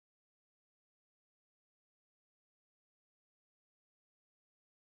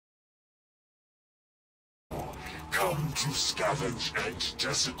come to scavenge and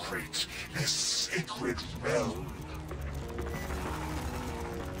desecrate this sacred realm.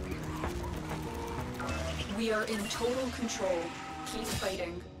 We are in total control. Keep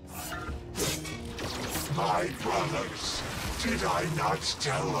fighting. My brothers, did I not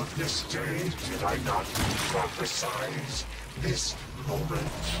tell of this day? Did I not prophesize this moment?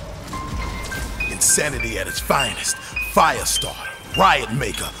 Insanity at its finest. Firestarter, riot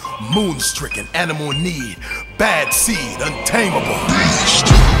maker, moon-stricken, animal in need, bad seed, untamable.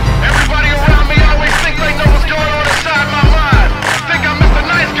 Everybody around me always think they know what's going on inside my mind. Think I'm Mr.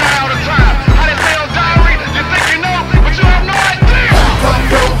 Nice Guy all the time. How they say on Diary, you think you know, but you have no idea. Come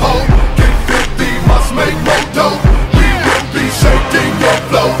go home, get filthy, must make more dough. We will be shaking your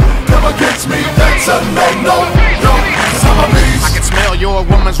flow. Come against me, that's a no-no. No, 'cause I'm a beast. I can smell your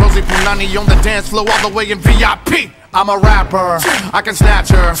woman's Rosie Punani on the dance floor all the way in VIP. I'm a rapper, I can snatch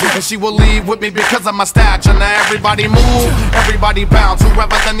her, and she will leave with me because of my stature. Now everybody move, everybody bounce.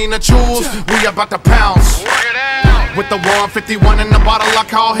 Whoever the Nina choose, we about to pounce. With the 151 in the bottle, I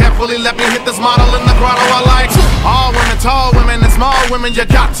call heavily. Let me hit this model in the grotto. I like all women, tall women, and small women. You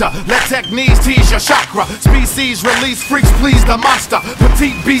gotcha. Let techniques tease your chakra. Species release, freaks please the monster.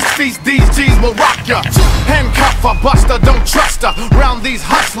 Petite beast feast, these G's will rock ya. Handcuff a buster, don't trust her. Round these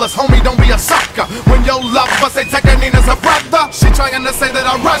hustlers, homie, don't be a sucker. When your lover say taking Nina's a brother, she trying to say that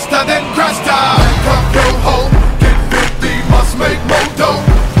I rushed her, then crushed her. Come go home, get filthy, must make more dough.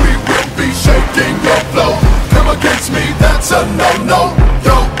 We will be shaking your flow. Come against me, that's a no-no.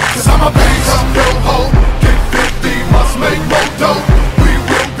 Yo, 'cause I'm a beast. Come go home, get filthy, must make more dough. We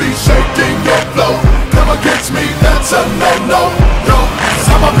will be shaking your flow. Come against me, that's a no-no. Yo, 'cause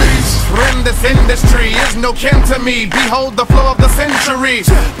I'm a beast. In this industry is no kin to me. Behold the flow of the century.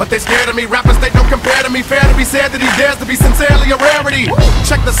 But they scared of me, rappers they don't compare to me. Fair to be said that he dares to be sincerely a rarity.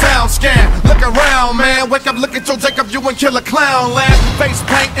 Check the sound scan, look around man. Wake up, look at your Jacob, you and kill a clown land. Face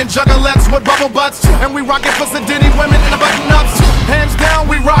paint and juggalettes with bubble butts. And we rock it for Sedini women in the button ups. Hands down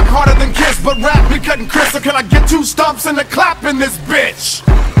we rock harder than Kiss. But rap we cutting Chris, so can I get 2 stumps and a clap in this bitch?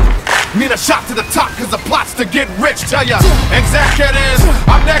 Need a shot to the top cause the plot's to get rich. Tell ya, executives,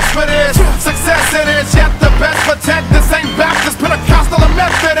 I'm next for this. Success it is, yet the best protect. This ain't Baptist, Pentecostal or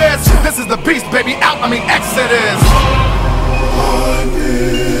Methodist. This is the beast, baby, out, I mean Exodus.